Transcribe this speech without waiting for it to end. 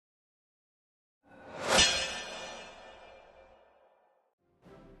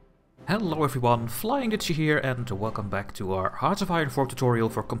Hello everyone, Flying Ditchy here and welcome back to our Hearts of Iron 4 tutorial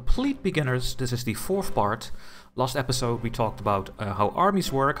for complete beginners. This is the fourth part. Last episode we talked about how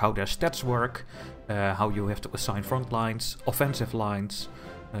armies work, how their stats work, how you have to assign front lines, offensive lines.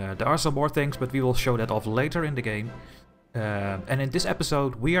 There are some more things, but we will show that off later in the game. And in this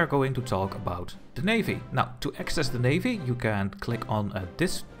episode we are going to talk about the Navy. Now, to access the Navy you can click on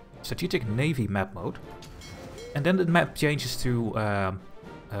this strategic Navy map mode. And then the map changes to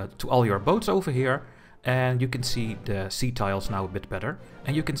all your boats over here, and you can see the sea tiles now a bit better.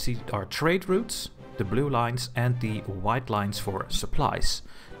 And you can see our trade routes, the blue lines, and the white lines for supplies.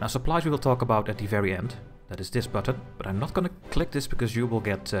 Now, supplies we will talk about at the very end. That is this button, but I'm not going to click this because you will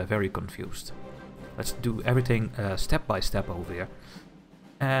get very confused. Let's do everything step by step over here.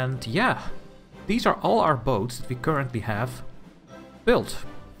 And yeah, these are all our boats that we currently have built.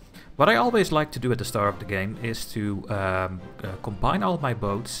 What I always like to do at the start of the game is to combine all my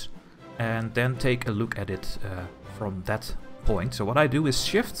boats and then take a look at it from that point. So what I do is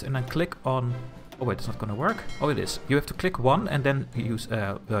shift and then click on... Oh wait, it's not going to work. Oh, it is. You have to click one and then use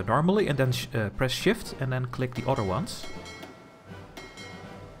normally and then press shift and then click the other ones.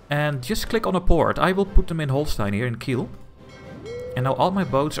 And just click on a port. I will put them in Holstein here in Kiel. And now all my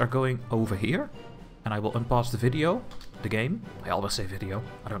boats are going over here. And I will unpause the video. The game. I always say video.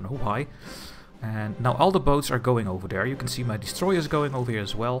 I don't know why. And now all the boats are going over there. You can see my destroyers going over here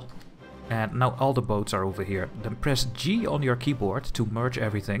as well. And now all the boats are over here. Then press G on your keyboard to merge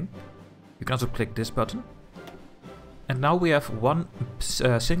everything. You can also click this button. And now we have one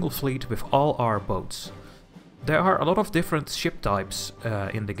single fleet with all our boats. There are a lot of different ship types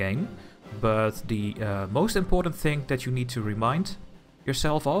in the game. But the most important thing that you need to remind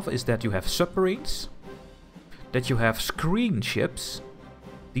yourself of is that you have submarines. That you have screen ships.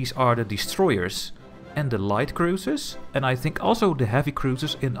 These are the destroyers and the light cruisers, and I think also the heavy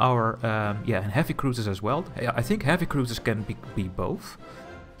cruisers in our and heavy cruisers as well. I think heavy cruisers can be both,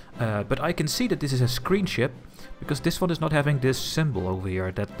 but I can see that this is a screen ship because this one is not having this symbol over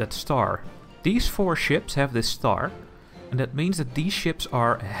here, that star. These four ships have this star, and that means that these ships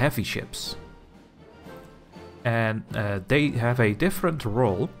are heavy ships, and they have a different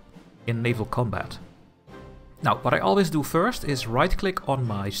role in naval combat. Now, what I always do first is right-click on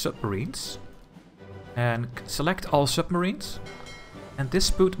my submarines and select all submarines. And this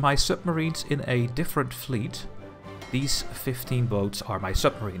put my submarines in a different fleet. These 15 boats are my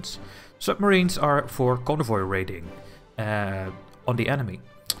submarines. Submarines are for convoy raiding on the enemy.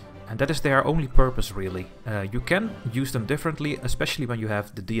 And that is their only purpose, really. You can use them differently, especially when you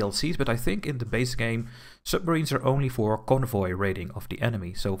have the DLCs, but I think in the base game, submarines are only for convoy raiding of the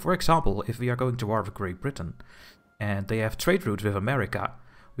enemy. So, for example, if we are going to war with Great Britain, and they have trade routes with America,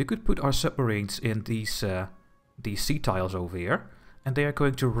 we could put our submarines in these sea tiles over here, and they are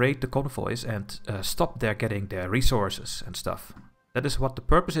going to raid the convoys and stop their getting their resources and stuff. That is what the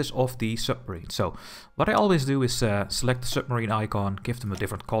purpose is of the submarine. So what I always do is select the submarine icon, give them a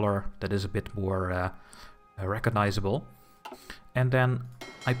different color that is a bit more recognizable. And then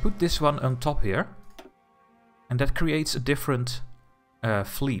I put this one on top here. And that creates a different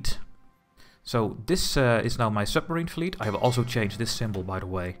fleet. So this is now my submarine fleet. I will also change this symbol, by the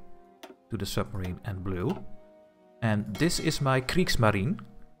way, to the submarine and blue. And this is my Kriegsmarine,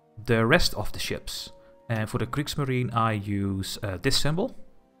 the rest of the ships. And for the Kriegsmarine I use this symbol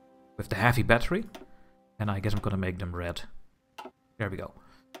with the heavy battery, and I guess I'm gonna make them red. There we go.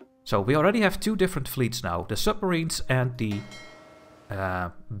 So we already have two different fleets now, the submarines and the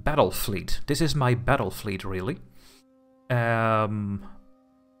battle fleet. This is my battle fleet, really. And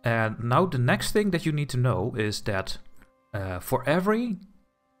now the next thing that you need to know is that for every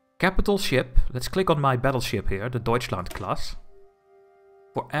capital ship, let's click on my battleship here, the Deutschland class.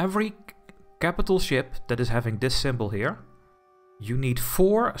 For every capital ship that is having this symbol here, you need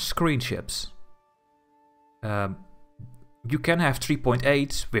 4 screen ships. You can have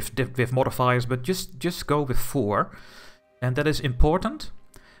 3.8 with modifiers, but just go with 4. And that is important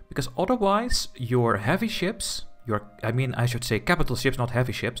because otherwise your heavy ships, I should say capital ships, not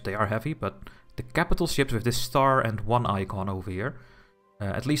heavy ships, they are heavy, but the capital ships with this star and 1 icon over here,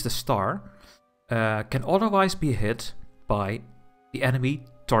 at least a star, can otherwise be hit by the enemy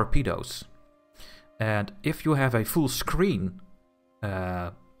torpedoes. And if you have a full screen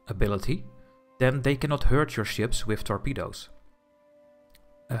ability, then they cannot hurt your ships with torpedoes.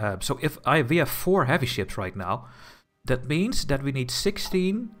 So if we have 4 heavy ships right now, that means that we need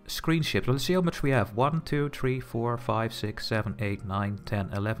 16 screen ships. Let's see how much we have. 1, 2, 3, 4, 5, 6, 7, 8, 9, 10,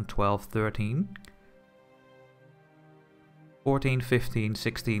 11, 12, 13, 14, 15,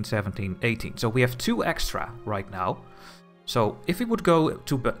 16, 17, 18. So we have 2 extra right now. So if we would go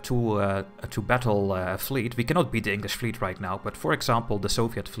to battle a fleet, we cannot beat the English fleet right now, but for example the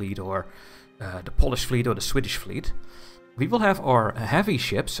Soviet fleet or the Polish fleet or the Swedish fleet, we will have our heavy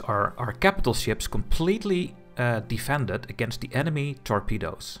ships, our capital ships, completely defended against the enemy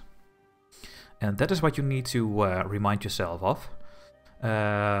torpedoes. And that is what you need to remind yourself of.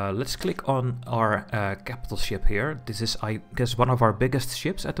 Let's click on our capital ship here. This is, I guess, one of our biggest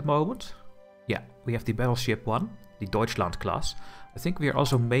ships at the moment. Yeah, we have the battleship 1, the Deutschland class. I think we are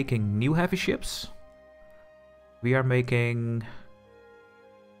also making new heavy ships. We are making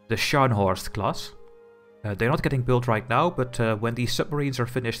the Scharnhorst class. They're not getting built right now, but when these submarines are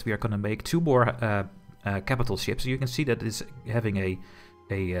finished, we are going to make 2 more capital ships. You can see that it's having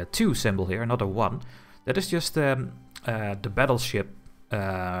a 2 symbol here, not a 1. That is just the battleship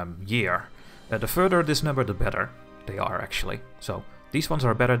year. The further this number, the better they are actually. So these ones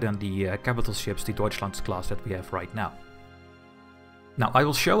are better than the capital ships, the Deutschland class that we have right now. Now I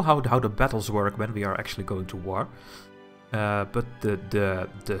will show how the battles work when we are actually going to war. But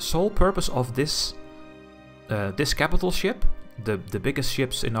the sole purpose of this capital ship, the biggest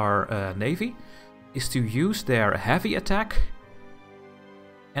ships in our navy, is to use their heavy attack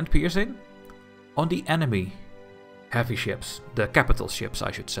and piercing on the enemy heavy ships, the capital ships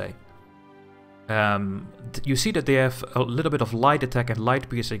I should say. You see that they have a little bit of light attack and light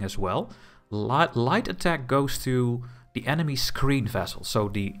piercing as well. Light attack goes to the enemy screen vessels, so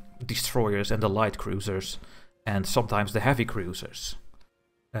the destroyers and the light cruisers, and sometimes the heavy cruisers.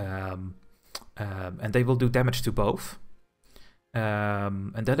 And they will do damage to both.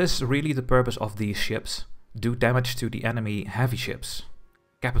 And that is really the purpose of these ships. Do damage to the enemy heavy ships,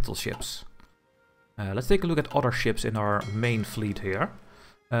 capital ships. Let's take a look at other ships in our main fleet here.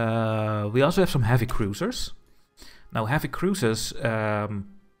 We also have some heavy cruisers. Now heavy cruisers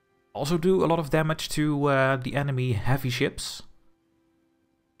also do a lot of damage to the enemy heavy ships,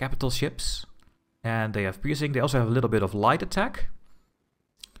 capital ships. And they have piercing. They also have a little bit of light attack.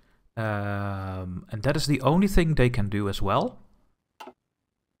 And that is the only thing they can do as well.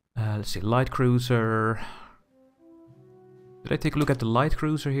 Let's see, light cruiser. Did I take a look at the light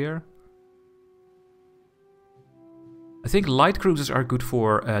cruiser here? I think light cruisers are good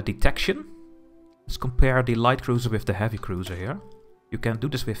for detection. Let's compare the light cruiser with the heavy cruiser here. You can do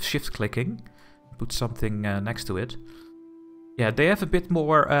this with shift clicking. Put something next to it. Yeah, they have a bit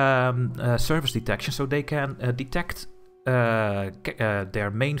more surface detection, so they can detect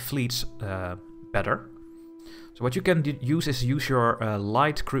their main fleets better. So what you can use is use your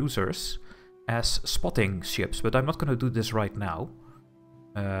light cruisers as spotting ships, but I'm not going to do this right now.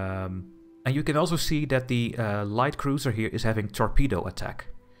 And you can also see that the light cruiser here is having torpedo attack.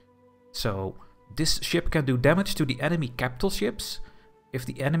 So this ship can do damage to the enemy capital ships if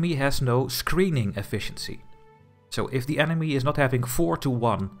the enemy has no screening efficiency. So if the enemy is not having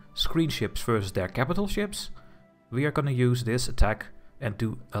 4-to-1 screen ships versus their capital ships, we are going to use this attack and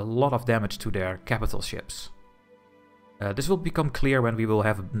do a lot of damage to their capital ships. This will become clear when we will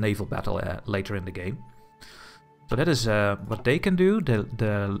have a naval battle later in the game. So that is what they can do,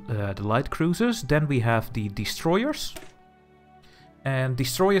 the light cruisers. Then we have the destroyers. And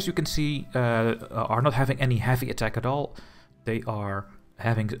destroyers, you can see, are not having any heavy attack at all. They are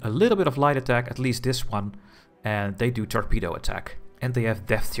having a little bit of light attack, at least this one. And they do torpedo attack. And they have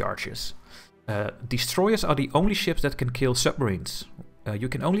depth charges. Destroyers are the only ships that can kill submarines. You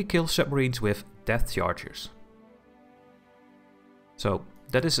can only kill submarines with depth charges. So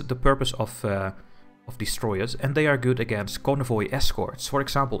that is the purpose of destroyers, and they are good against convoy escorts. For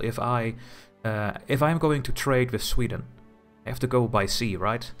example, if I'm going to trade with Sweden, I have to go by sea,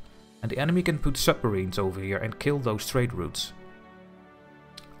 right? And the enemy can put submarines over here and kill those trade routes.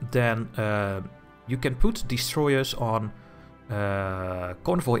 Then you can put destroyers on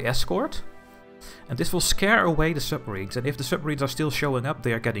convoy escort, and this will scare away the submarines. And if the submarines are still showing up,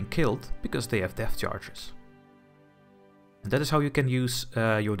 they are getting killed because they have depth charges. And that is how you can use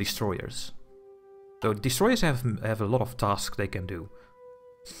your destroyers. So destroyers have a lot of tasks they can do.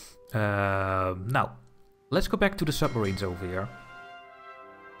 Now, let's go back to the submarines over here.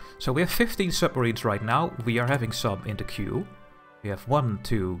 So we have 15 submarines right now. We are having some in the queue. We have 1,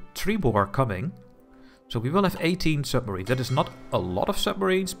 2, 3 more coming. So we will have 18 submarines. That is not a lot of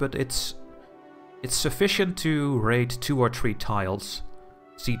submarines, but it's sufficient to raid 2 or 3 tiles,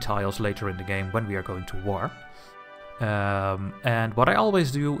 sea tiles later in the game when we are going to war. And what I always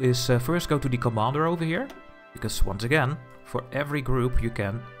do is first go to the commander over here, because once again, for every group you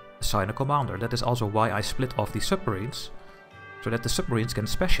can assign a commander. That is also why I split off the submarines, so that the submarines can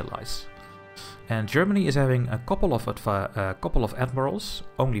specialize. And Germany is having a couple of admirals,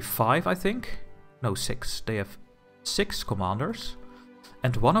 only 5 I think, no 6. They have 6 commanders,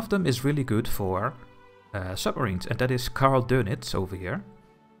 and one of them is really good for submarines, and that is Karl Dönitz over here.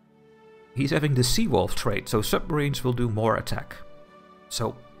 He's having the Seawolf trait, so submarines will do more attack.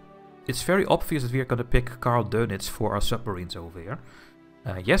 So it's very obvious that we are going to pick Karl Dönitz for our submarines over here.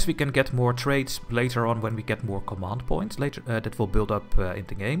 Yes, we can get more traits later on when we get more command points later that will build up in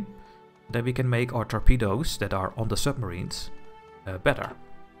the game. Then we can make our torpedoes that are on the submarines better.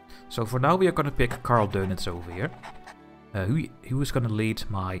 So for now we are going to pick Karl Dönitz over here, who is going to lead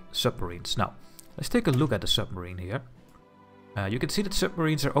my submarines. Now, let's take a look at the submarine here. You can see that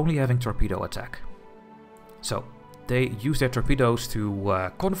submarines are only having torpedo attack. So they use their torpedoes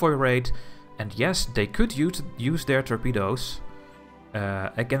to convoy raid, and yes, they could use their torpedoes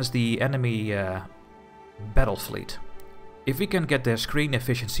against the enemy battle fleet. If we can get their screen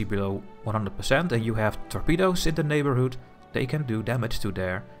efficiency below 100% and you have torpedoes in the neighborhood, they can do damage to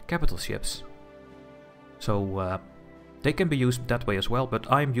their capital ships. So they can be used that way as well,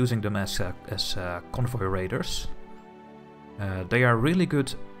 but I'm using them as convoy raiders. They are really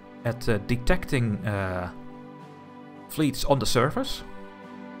good at detecting fleets on the surface.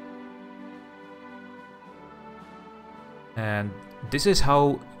 And this is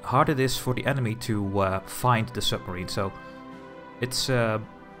how hard it is for the enemy to find the submarine. So it's yeah,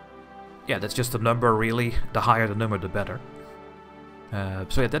 that's just a number really. The higher the number, the better.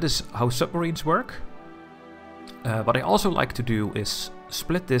 So yeah, that is how submarines work. What I also like to do is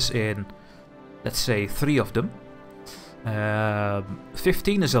split this in, let's say, 3 of them.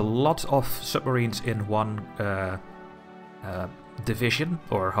 15 is a lot of submarines in one division,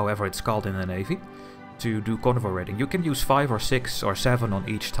 or however it's called in the Navy, to do convoy raiding. You can use 5 or 6 or 7 on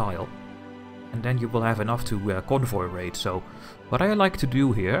each tile, and then you will have enough to convoy raid. So what I like to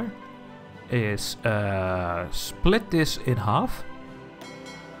do here is split this in half.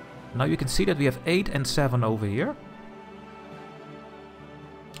 Now you can see that we have 8 and 7 over here.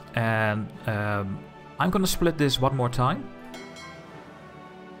 And I'm gonna split this one more time,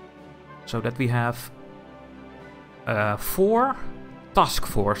 so that we have 4 task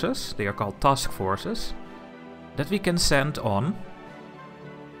forces, they are called task forces, that we can send on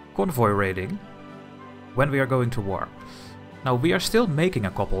convoy raiding when we are going to war. Now we are still making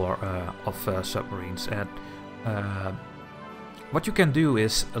a couple of submarines, and what you can do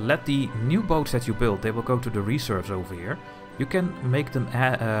is let the new boats that you build, they will go to the reserves over here. You can make them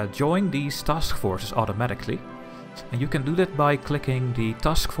join these task forces automatically, and you can do that by clicking the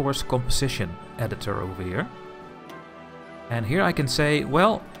task force composition editor over here. And here I can say,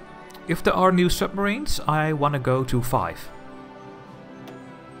 well, if there are new submarines, I want to go to 5.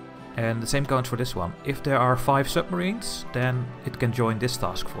 And the same counts for this one. If there are 5 submarines, then it can join this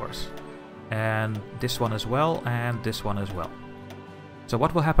task force. And this one as well, and this one as well. So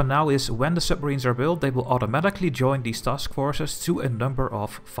what will happen now is, when the submarines are built, they will automatically join these task forces to a number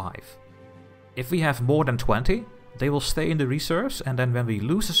of 5. If we have more than 20, they will stay in the reserves, and then when we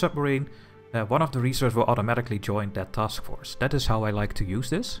lose a submarine, one of the reserves will automatically join that task force. That is how I like to use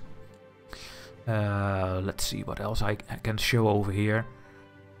this. Let's see what else I can show over here.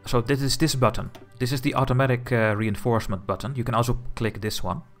 So this is this button. This is the automatic reinforcement button. You can also click this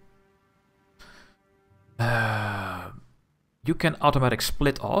one. You can automatic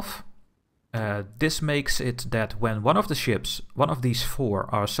split off. This makes it that when one of the ships, one of these 4,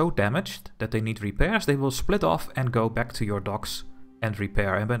 are so damaged that they need repairs, they will split off and go back to your docks and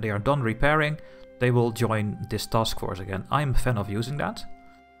repair. And when they are done repairing, they will join this task force again. I'm a fan of using that.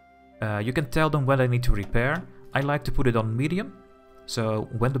 You can tell them when they need to repair. I like to put it on medium. So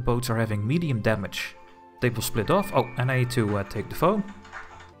when the boats are having medium damage, they will split off. Oh, and I need to take the phone.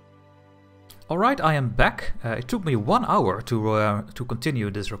 Alright, I am back. It took me 1 hour to continue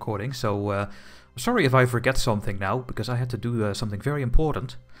this recording, so I'm sorry if I forget something now, because I had to do something very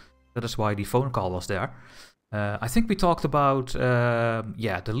important. That is why the phone call was there. I think we talked about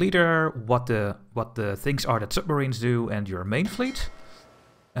yeah, the leader, what the things are that submarines do, and your main fleet.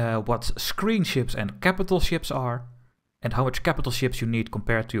 What screen ships and capital ships are, and how much capital ships you need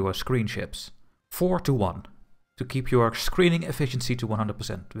compared to your screen ships. 4 to 1. To keep your screening efficiency to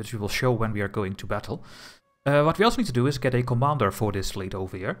 100%, which we will show when we are going to battle. What we also need to do is get a commander for this fleet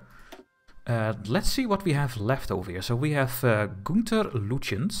over here. Let's see what we have left over here. So we have Gunter V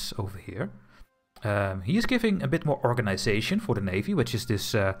over here. He is giving a bit more organization for the Navy, which is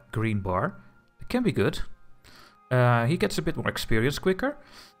this green bar. It can be good. He gets a bit more experience quicker.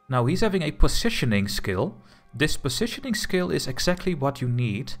 Now he's having a positioning skill. This positioning skill is exactly what you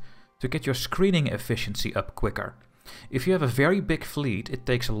need to get your screening efficiency up quicker. If you have a very big fleet, it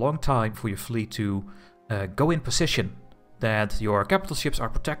takes a long time for your fleet to go in position, that your capital ships are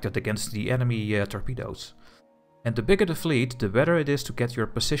protected against the enemy torpedoes. And the bigger the fleet, the better it is to get your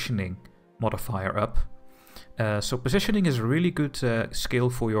positioning modifier up. So positioning is a really good skill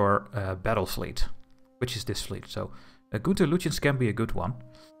for your battle fleet, which is this fleet. So Gunter Lutyens can be a good one.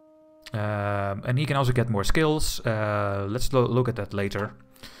 And he can also get more skills. Let's look at that later.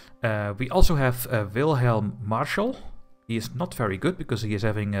 We also have Wilhelm Marshall. He is not very good because he is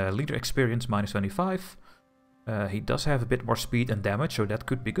having leader experience -25. He does have a bit more speed and damage, so that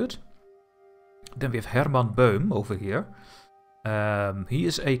could be good. Then we have Hermann Böhm over here. He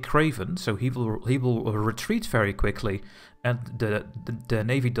is a Craven, so he will retreat very quickly, and the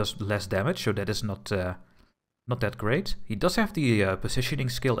navy does less damage, so that is not that great. He does have the positioning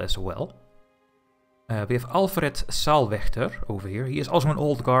skill as well. We have Alfred Saalwechter over here. He is also an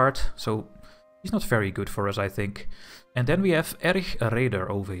old guard, so he's not very good for us, I think. And then we have Erich Raeder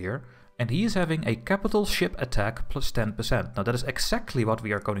over here, and he is having a capital ship attack plus 10%. Now that is exactly what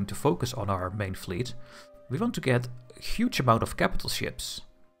we are going to focus on our main fleet. We want to get a huge amount of capital ships,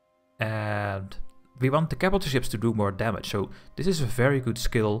 and we want the capital ships to do more damage. So this is a very good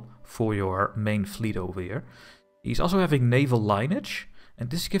skill for your main fleet over here. He's also having naval lineage, and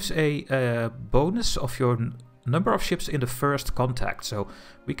this gives a bonus of your number of ships in the first contact. So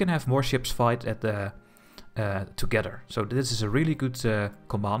we can have more ships fight at the together. So this is a really good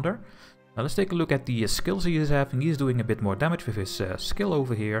commander. Now let's take a look at the skills he is having. He's doing a bit more damage with his skill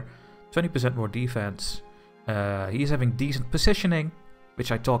over here. 20% more defense. He is having decent positioning,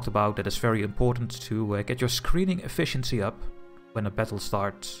 which I talked about. That is very important to get your screening efficiency up when a battle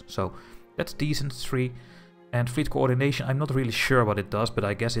starts. So that's decent, 3. And fleet coordination, I'm not really sure what it does, but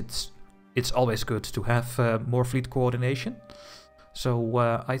I guess it's always good to have more fleet coordination. So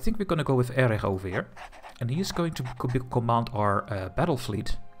I think we're going to go with Erich over here. And he is going to command our battle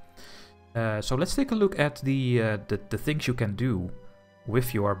fleet. So let's take a look at the things you can do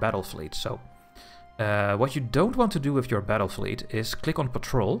with your battle fleet. So what you don't want to do with your battle fleet is click on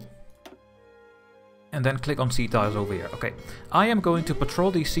patrol. And then click on sea tiles over here. Okay, I am going to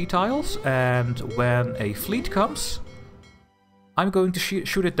patrol these sea tiles, and when a fleet comes, I'm going to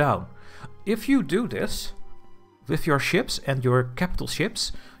shoot it down. If you do this with your ships and your capital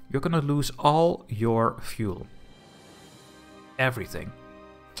ships, you're gonna lose all your fuel. Everything.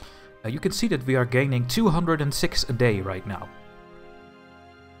 You can see that we are gaining 206 a day right now.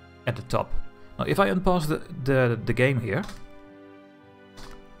 At the top. Now if I unpause the game here,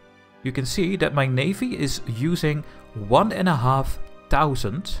 you can see that my navy is using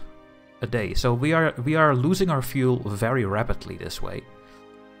 1,500 a day. So we are losing our fuel very rapidly this way.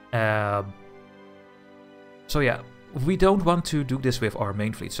 So yeah, we don't want to do this with our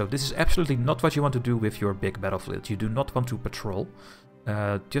main fleet. So this is absolutely not what you want to do with your big battle fleet. You do not want to patrol.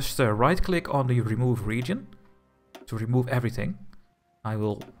 Just right click on the remove region to remove everything. I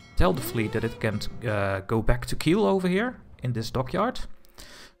will tell the fleet that it can go back to Kiel over here in this dockyard.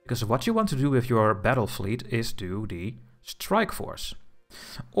 Because what you want to do with your battle fleet is do the strike force.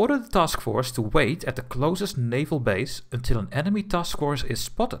 Order the task force to wait at the closest naval base until an enemy task force is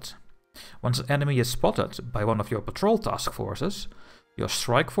spotted. Once an enemy is spotted by one of your patrol task forces, your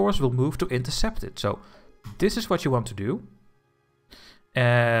strike force will move to intercept it. So this is what you want to do.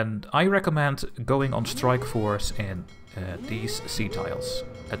 And I recommend going on strike force in these sea tiles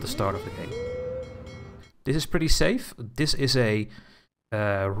at the start of the game. This is pretty safe. This is a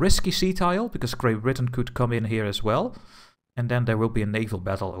risky sea tile because Great Britain could come in here as well. And then there will be a naval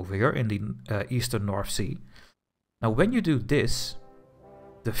battle over here in the eastern North Sea. Now when you do this,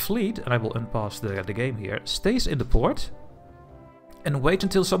 the fleet, and I will unpause the game here, stays in the port and wait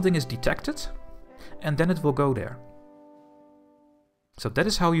until something is detected, and then it will go there. So that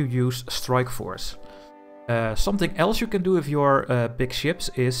is how you use strike force. Something else you can do with your big ships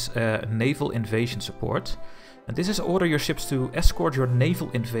is naval invasion support. And this is order your ships to escort your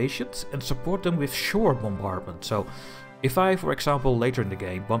naval invasions and support them with shore bombardment. So if I, for example, later in the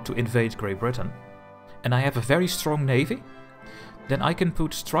game want to invade Great Britain and I have a very strong navy, then I can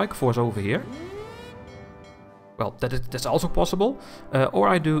put strike force over here. Well, that's also possible. Or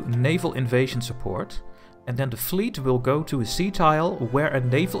I do naval invasion support. And then the fleet will go to a sea tile where a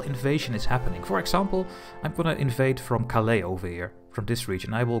naval invasion is happening. For example, I'm gonna invade from Calais over here, from this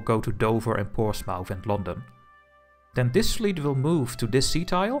region. I will go to Dover and Portsmouth and London. Then this fleet will move to this sea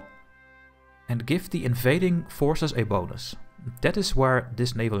tile and give the invading forces a bonus. That is where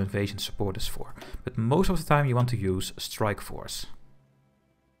this naval invasion support is for. But most of the time you want to use strike force.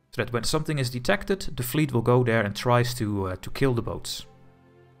 So that when something is detected, the fleet will go there and tries to kill the boats.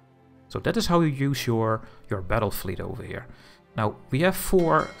 So that is how you use your battle fleet over here. Now we have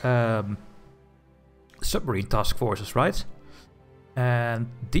 4 submarine task forces, right? And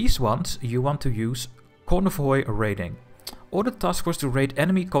these ones you want to use convoy raiding. Order task force to raid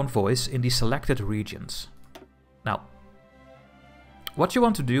enemy convoys in the selected regions. Now, what you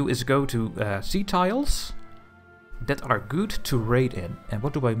want to do is go to sea tiles that are good to raid in. And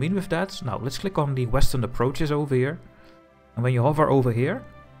what do I mean with that? Now, let's click on the western approaches over here. And when you hover over here,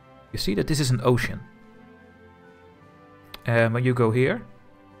 you see that this is an ocean. And when you go here,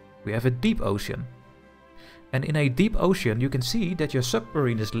 we have a deep ocean. And in a deep ocean, you can see that your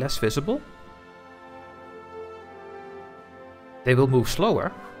submarine is less visible. They will move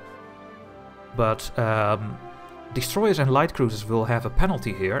slower, but destroyers and light cruisers will have a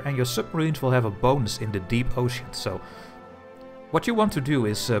penalty here, and your submarines will have a bonus in the deep ocean. So what you want to do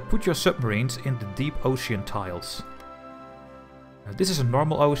is put your submarines in the deep ocean tiles. This is a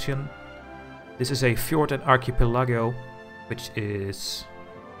normal ocean. This is a fjord and archipelago, which is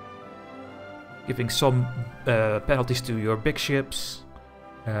giving some penalties to your big ships.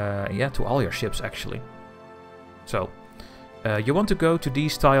 Yeah, to all your ships actually. So you want to go to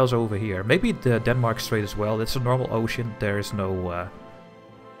these tiles over here. Maybe the Denmark Strait as well. It's a normal ocean. There is no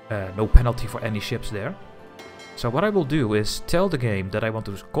penalty for any ships there. So what I will do is tell the game that I want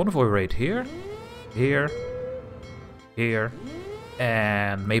to convoy raid here, here, here,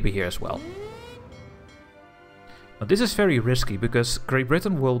 and maybe here as well. Now this is very risky because Great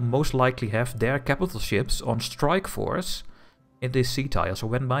Britain will most likely have their capital ships on strike force in this sea tile. So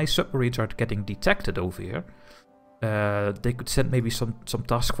when my submarines are getting detected over here, they could send maybe some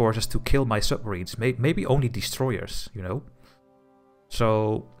task forces to kill my submarines. Maybe only destroyers, you know.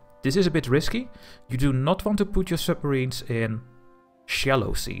 So this is a bit risky. You do not want to put your submarines in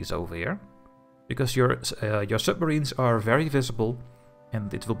shallow seas over here, because your submarines are very visible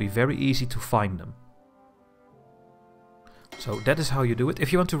and it will be very easy to find them. So that is how you do it.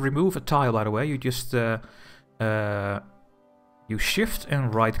 If you want to remove a tile, by the way, you just you shift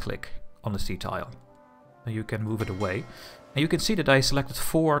and right click on the sea tile. And you can move it away. And you can see that I selected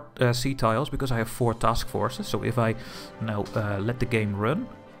 4 sea tiles because I have 4 task forces. So if I now let the game run,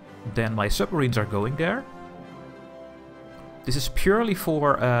 then my submarines are going there. This is purely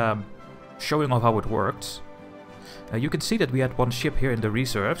for showing off how it works. You can see that we had one ship here in the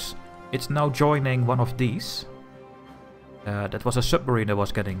reserves. It's now joining one of these. That was a submarine that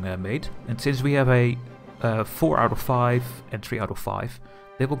was getting made. And since we have a 4 out of 5 and 3 out of 5,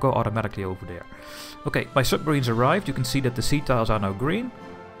 they will go automatically over there. Okay, my submarines arrived. You can see that the sea tiles are now green.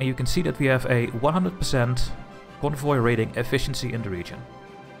 And you can see that we have a 100% convoy raiding efficiency in the region.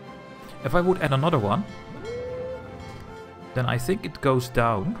 If I would add another one, then I think it goes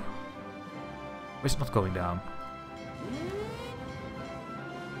down. Or is it not going down?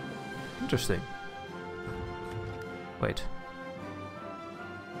 Interesting. Wait.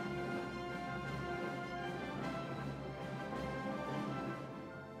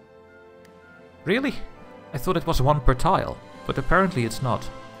 Really? I thought it was 1 per tile, but apparently it's not.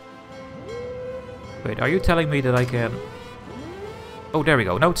 Wait, are you telling me that I can... Oh, there we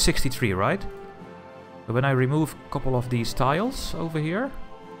go. Now it's 63, right? So when I remove a couple of these tiles over here...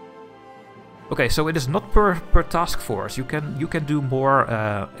 Okay, so it is not per task force. You can do more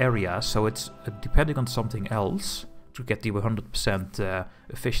areas, so it's depending on something else to get the 100%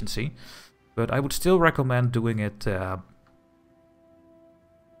 efficiency. But I would still recommend doing it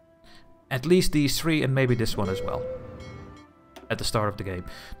at least these 3 and maybe this one as well at the start of the game.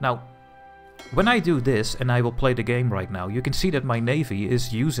 Now, when I do this, and I will play the game right now, you can see that my navy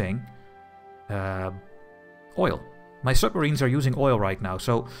is using oil. My submarines are using oil right now,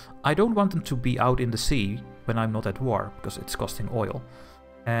 so I don't want them to be out in the sea when I'm not at war, because it's costing oil.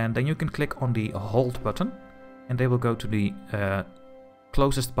 And then you can click on the hold button, and they will go to the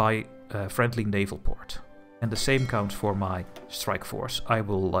closest by friendly naval port. And the same counts for my strike force. I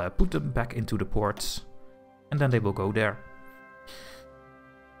will put them back into the ports, and then they will go there.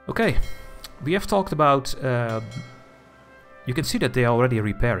 Okay, we have talked about... you can see that they are already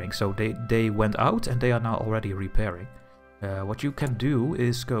repairing, so they went out and they are now already repairing. What you can do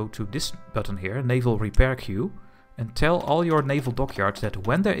is go to this button here, Naval Repair Queue, and tell all your naval dockyards that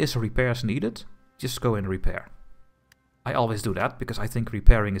when there is repairs needed, just go and repair. I always do that because I think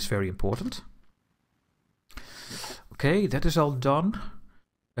repairing is very important. Okay, that is all done.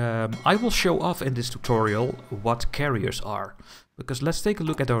 I will show off in this tutorial what carriers are, because let's take a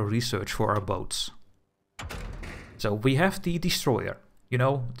look at our research for our boats. So we have the destroyer, you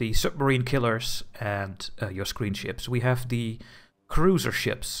know, the submarine killers and your screen ships. We have the cruiser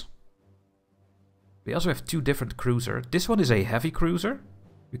ships. We also have 2 different cruisers. This one is a heavy cruiser.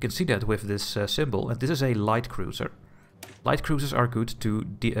 You can see that with this symbol, and this is a light cruiser. Light cruisers are good to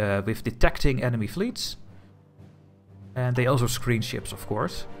with detecting enemy fleets. And they also screen ships, of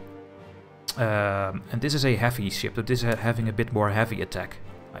course. And this is a heavy ship, but this is having a bit more heavy attack,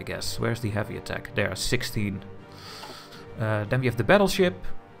 I guess. Where's the heavy attack? There, 16. Then we have the battleship,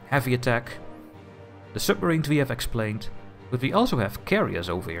 heavy attack. The submarines we have explained. But we also have carriers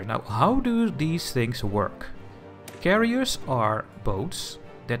over here. Now, how do these things work? Carriers are boats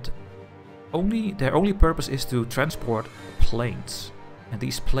that their only purpose is to transport planes. And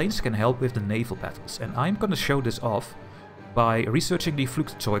these planes can help with the naval battles. And I'm gonna show this off by researching the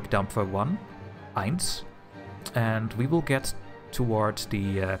Flugzeugdampfer 1, 1, and we will get towards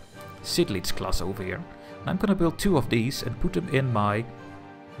the Sidlitz class over here. And I'm gonna build 2 of these and put them in my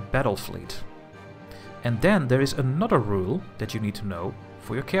battle fleet. And then there is another rule that you need to know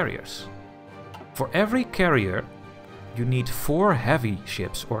for your carriers. For every carrier, you need 4 heavy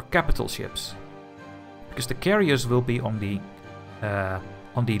ships or capital ships. Because the carriers will be on the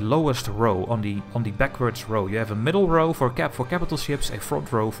lowest row, on the backwards row. You have a middle row for capital ships, a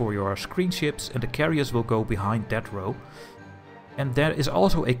front row for your screen ships, and the carriers will go behind that row. And there is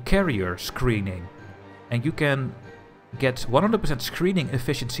also a carrier screening. And you can get 100% screening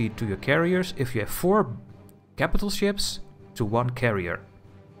efficiency to your carriers if you have 4 capital ships to 1 carrier.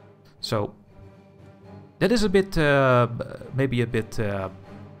 So that is a bit, maybe a bit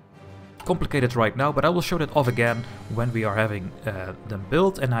complicated right now, but I will show that off again when we are having them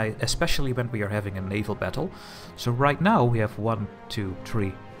built, and especially when we are having a naval battle. So right now we have 1, 2,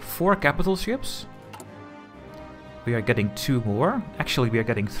 3, 4 capital ships. We are getting 2 more. Actually, we are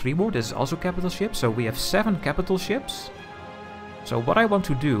getting 3 more. This is also capital ships, so we have 7 capital ships. So what I want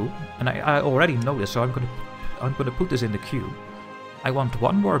to do, and I already know this, so I'm gonna put this in the queue. I want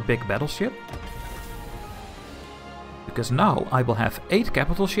 1 more big battleship, because now I will have 8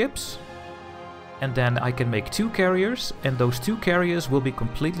 capital ships, and then I can make 2 carriers, and those 2 carriers will be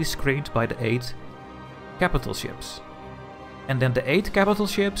completely screened by the 8 capital ships. And then the 8 capital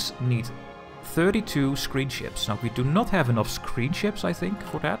ships need 32 screen ships. Now we do not have enough screen ships, I think,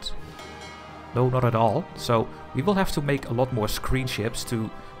 for that. No, not at all. So we will have to make a lot more screen ships to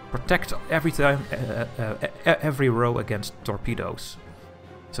protect every row against torpedoes.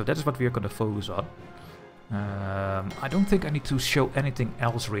 So that is what we are going to focus on. I don't think I need to show anything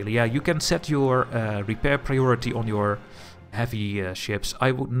else really. Yeah, you can set your repair priority on your heavy ships.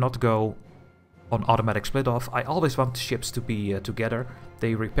 I would not go on automatic split off. I always want ships to be together.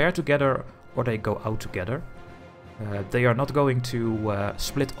 They repair together or they go out together. They are not going to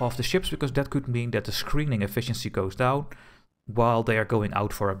split off the ships, because that could mean that the screening efficiency goes down while they are going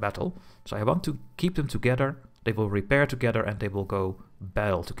out for a battle. So I want to keep them together. They will repair together and they will go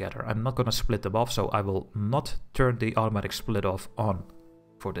battle together. I'm not going to split them off, so I will not turn the automatic split off on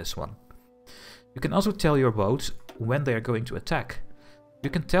for this one. You can also tell your boats when they are going to attack. You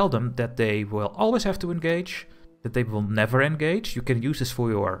can tell them that they will always have to engage, that they will never engage. You can use this for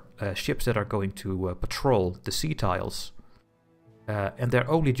your ships that are going to patrol the sea tiles. And their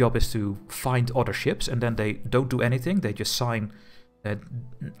only job is to find other ships, and then they don't do anything. They just sign...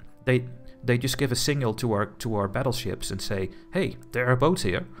 They just give a signal to our battleships and say, hey, there are boats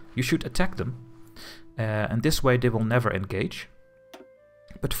here, you should attack them. And this way they will never engage.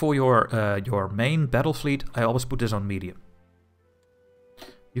 But for your main battle fleet, I always put this on medium.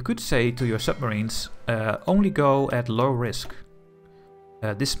 You could say to your submarines, only go at low risk.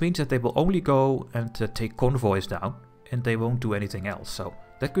 This means that they will only go and take convoys down, and they won't do anything else. So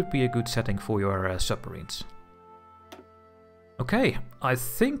that could be a good setting for your submarines. Okay, I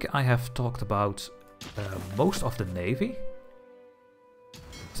think I have talked about most of the Navy.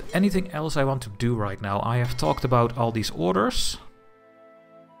 Is there anything else I want to do right now? I have talked about all these orders.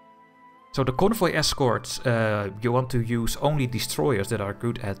 So the convoy escorts, you want to use only destroyers that are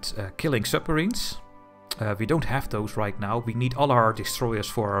good at killing submarines. We don't have those right now. We need all our destroyers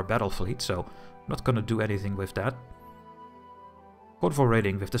for our battle fleet, so I'm not going to do anything with that. Convoy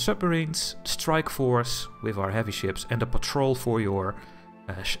raiding with the submarines, strike force with our heavy ships, and a patrol for your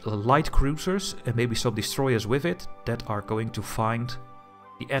light cruisers, and maybe some destroyers with it, that are going to find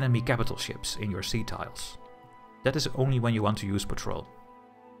the enemy capital ships in your sea tiles. That is only when you want to use patrol.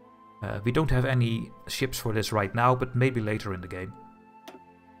 We don't have any ships for this right now, but maybe later in the game.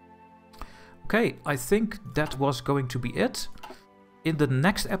 Okay, I think that was going to be it. In the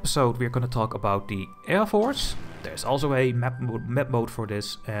next episode we are going to talk about the Air Force. There's also a map mode for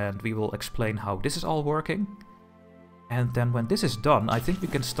this, and we will explain how this is all working. And then when this is done, I think we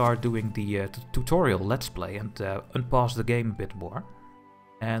can start doing the tutorial Let's Play and unpause the game a bit more.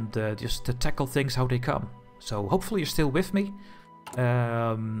 And just to tackle things how they come. So hopefully you're still with me.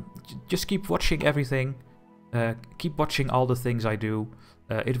 Just keep watching everything. Keep watching all the things I do.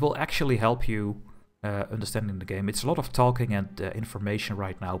 It will actually help you understanding the game. It's a lot of talking and information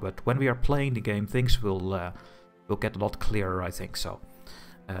right now, but when we are playing the game, things will get a lot clearer, I think. So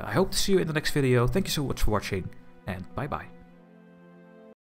I hope to see you in the next video. Thank you so much for watching, and bye bye.